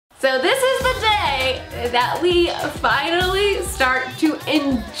So this is the day that we finally start to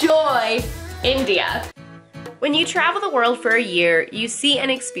enjoy India. When you travel the world for a year, you see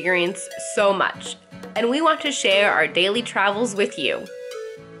and experience so much, and we want to share our daily travels with you.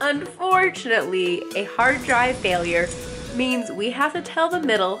 Unfortunately, a hard drive failure means we have to tell the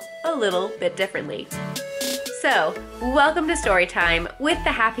middle a little bit differently. So, welcome to Storytime with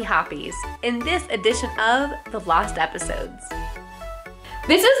the Happy Hoppies in this edition of The Lost Episodes.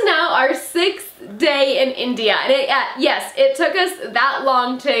 This is now our 6th day in India, and yes, it took us that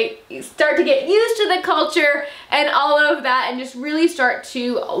long to start to get used to the culture and all of that and just really start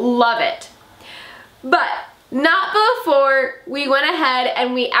to love it. But not before we went ahead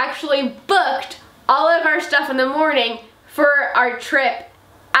and we actually booked all of our stuff in the morning for our trip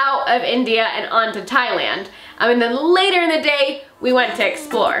out of India and on to Thailand. And then later in the day, we went to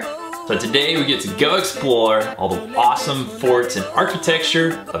explore. So today we get to go explore all the awesome forts and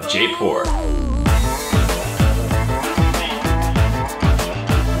architecture of Jaipur.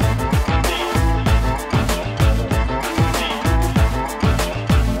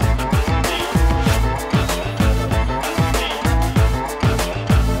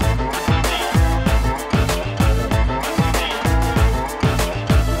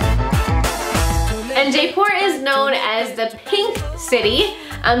 And Jaipur is known as the Pink City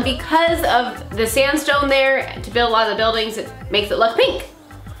because of the sandstone there. To build a lot of the buildings, it makes it look pink.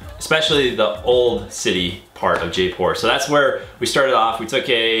 Especially the old city part of Jaipur. So that's where we started off. We took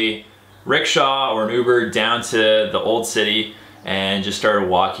a rickshaw or an Uber down to the old city and just started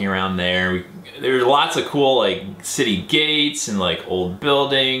walking around there. There were lots of cool like city gates and like old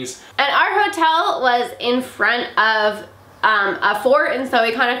buildings. And our hotel was in front of a fort, and so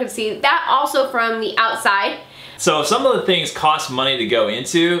we kind of could see that also from the outside. So some of the things cost money to go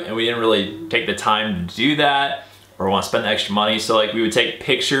into, and we didn't really take the time to do that or want to spend the extra money. So like we would take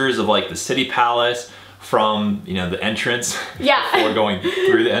pictures of like the city palace from, you know, the entrance before going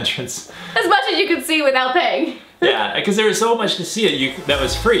through the entrance. As much as you could see without paying. Yeah, because there was so much to see that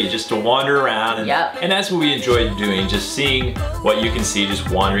was free, just to wander around. And, and that's what we enjoyed doing, just seeing what you can see, just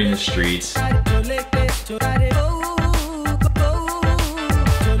wandering the streets.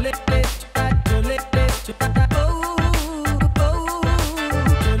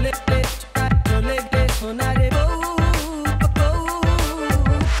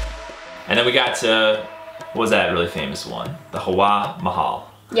 And then we got to, what was that really famous one? The Hawa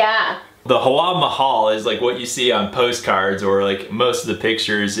Mahal. Yeah. The Hawa Mahal is like what you see on postcards or like most of the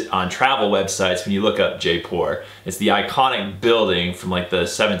pictures on travel websites when you look up Jaipur. It's the iconic building from like the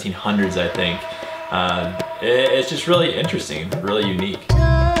 1700s, I think. It's just really interesting, really unique.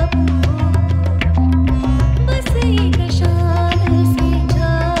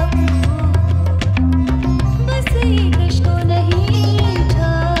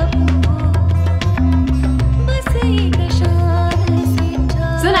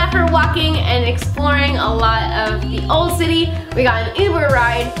 Walking and exploring a lot of the old city, we got an Uber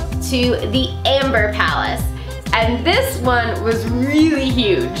ride to the Amber Palace, and this one was really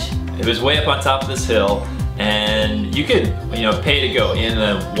huge. It was way up on top of this hill, and you could, you know, pay to go in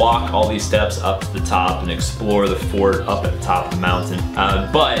and walk all these steps up to the top and explore the fort up at the top of the mountain.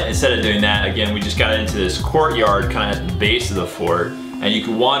 But instead of doing that, again, we just got into this courtyard kind of at the base of the fort, and you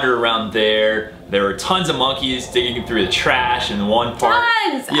could wander around there. There were tons of monkeys digging through the trash in one part.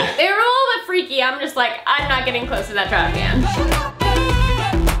 Tons! Yeah. They were a little bit freaky. I'm just like, I'm not getting close to that trash can.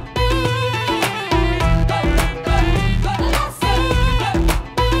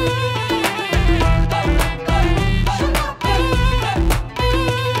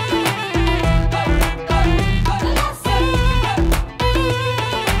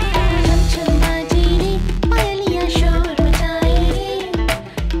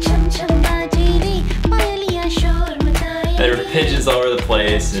 There were pigeons all over the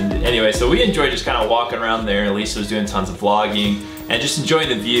place, and anyway, so we enjoyed just kind of walking around there. Lisa was doing tons of vlogging and just enjoying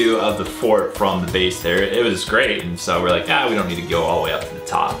the view of the fort from the base there. It was great, and so we're like, we don't need to go all the way up to the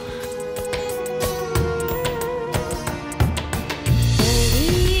top.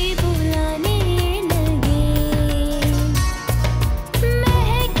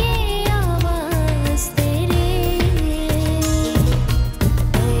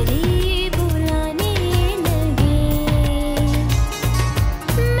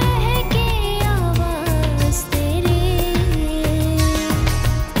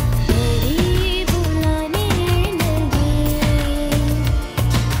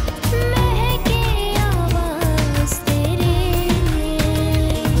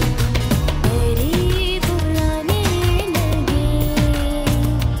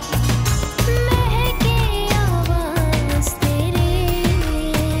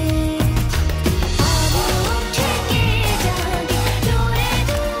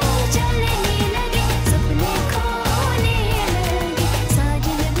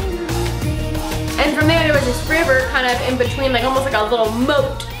 like a little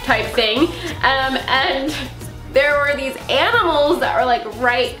moat type thing. And there were these animals that were like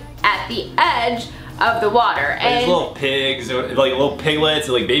right at the edge of the water. And these little pigs, like little piglets,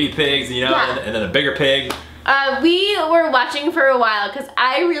 like baby pigs, you know, yeah. and then a bigger pig. We were watching for a while because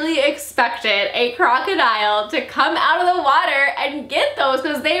I really expected a crocodile to come out of the water and get those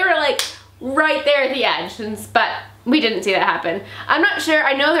because they were like right there at the edge, but we didn't see that happen. I'm not sure,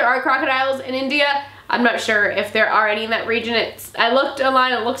 I know there are crocodiles in India. I'm not sure if there are any in that region. I looked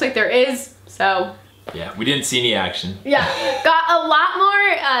online, it looks like there is, so. Yeah, we didn't see any action. Yeah, got a lot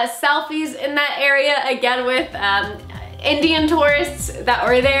more selfies in that area, again with Indian tourists that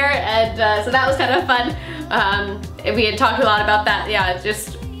were there, and so that was kind of fun. We had talked a lot about that. Yeah, it's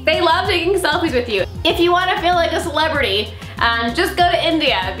just, they love taking selfies with you. If you want to feel like a celebrity, just go to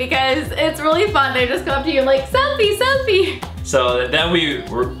India because it's really fun. They just come up to you and like, selfie, selfie. So then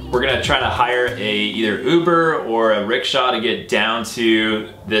we're gonna try to hire either Uber or a rickshaw to get down to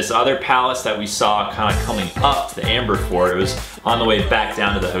this other palace that we saw kind of coming up to the Amber Fort. It was on the way back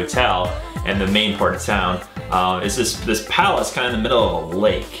down to the hotel and the main part of town. It's this palace kind of in the middle of a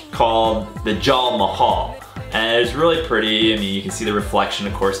lake called the Jal Mahal. And it's really pretty. I mean, you can see the reflection,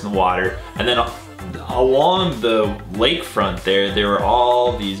 of course, in the water. And then along the lakefront there were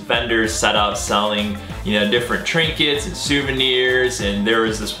all these vendors set up selling, you know, different trinkets and souvenirs. And there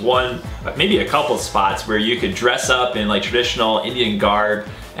was this one, maybe a couple spots where you could dress up in like traditional Indian garb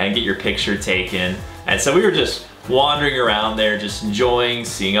and get your picture taken. And so we were just wandering around there, just enjoying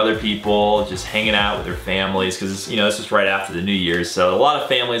seeing other people, just hanging out with their families, because, you know, this was right after the New Year's, so a lot of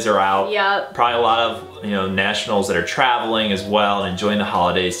families are out. Yep. Probably a lot of, you know, nationals that are traveling as well and enjoying the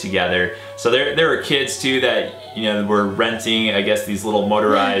holidays together. So there were kids too that, you know, were renting, I guess, these little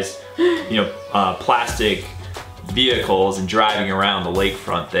motorized, you know, plastic vehicles and driving around the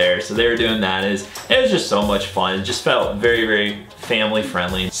lakefront there. So they were doing that. It was just so much fun. It just felt very, very family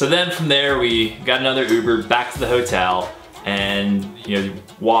friendly. So then from there we got another Uber back to the hotel and, you know,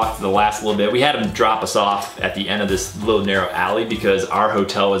 walked the last little bit. We had them drop us off at the end of this little narrow alley because our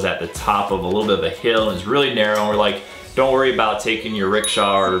hotel was at the top of a little bit of a hill and it's really narrow. And we're like, don't worry about taking your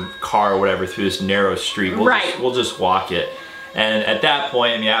rickshaw or car or whatever through this narrow street. We'll just walk it. And at that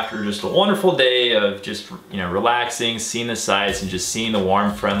point, I mean, after just a wonderful day of just, you know, relaxing, seeing the sights and just seeing the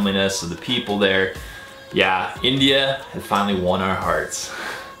warm friendliness of the people there, yeah, India had finally won our hearts.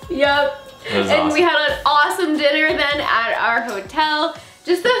 Yep. And awesome. We had an awesome dinner then at our hotel.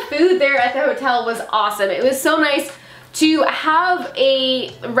 Just the food there at the hotel was awesome. It was so nice to have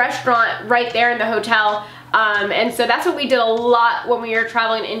a restaurant right there in the hotel. And so that's what we did a lot when we were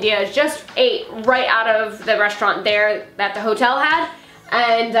traveling in India, just ate right out of the restaurant there that the hotel had.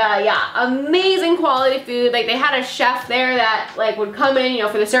 And yeah, amazing quality food. Like they had a chef there that like would come in, you know,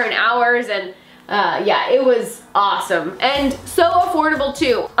 for the certain hours, and yeah, it was awesome. And so affordable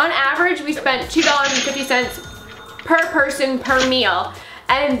too. On average, we spent $2.50 per person per meal.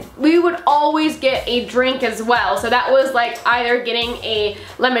 And we would always get a drink as well. So that was like either getting a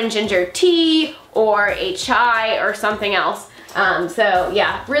lemon ginger tea or a chai or something else. So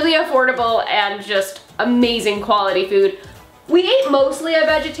yeah, really affordable and just amazing quality food. We ate mostly a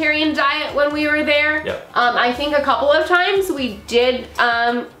vegetarian diet when we were there. Yep. I think a couple of times we did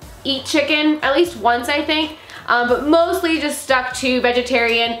eat chicken, at least once I think. But mostly just stuck to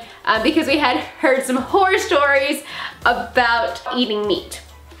vegetarian because we had heard some horror stories about eating meat.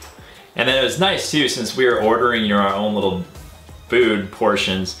 And then it was nice too, since we were ordering, you know, our own little food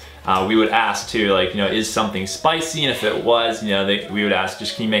portions, we would ask too, like, you know, is something spicy? And if it was, you know, we would ask,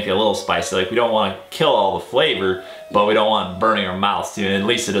 just can you make it a little spicy? Like, we don't want to kill all the flavor, but we don't want burning our mouths too. And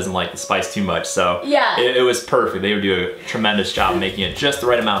Lisa doesn't like the spice too much, so yeah, it was perfect. They would do a tremendous job making it just the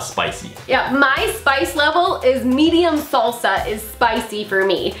right amount of spicy. Yeah, my spice level is medium salsa is spicy for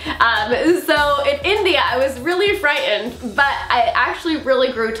me. So in India, I was really frightened, but I actually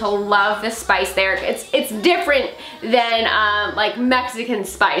really grew to love the spice there. It's different than like Mexican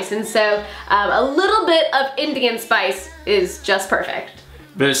spice, and so a little bit of Indian spice is just perfect.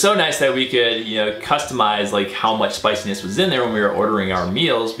 But it was so nice that we could, you know, customize like how much spiciness was in there when we were ordering our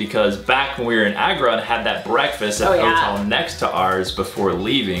meals, because back when we were in Agra and had that breakfast at the hotel next to ours before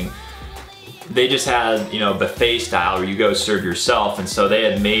leaving, they just had, you know, buffet style where you go serve yourself, and so they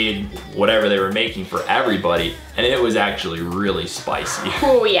had made whatever they were making for everybody, and it was actually really spicy.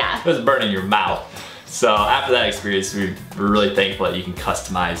 Oh yeah. It was burning your mouth. So after that experience, we were really thankful that you can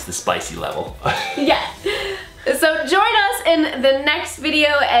customize the spicy level. Yes. So join us in the next video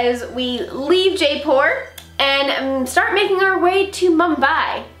as we leave Jaipur and start making our way to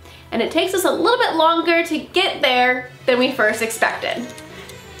Mumbai. And it takes us a little bit longer to get there than we first expected.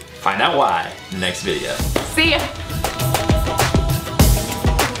 Find out why in the next video. See ya.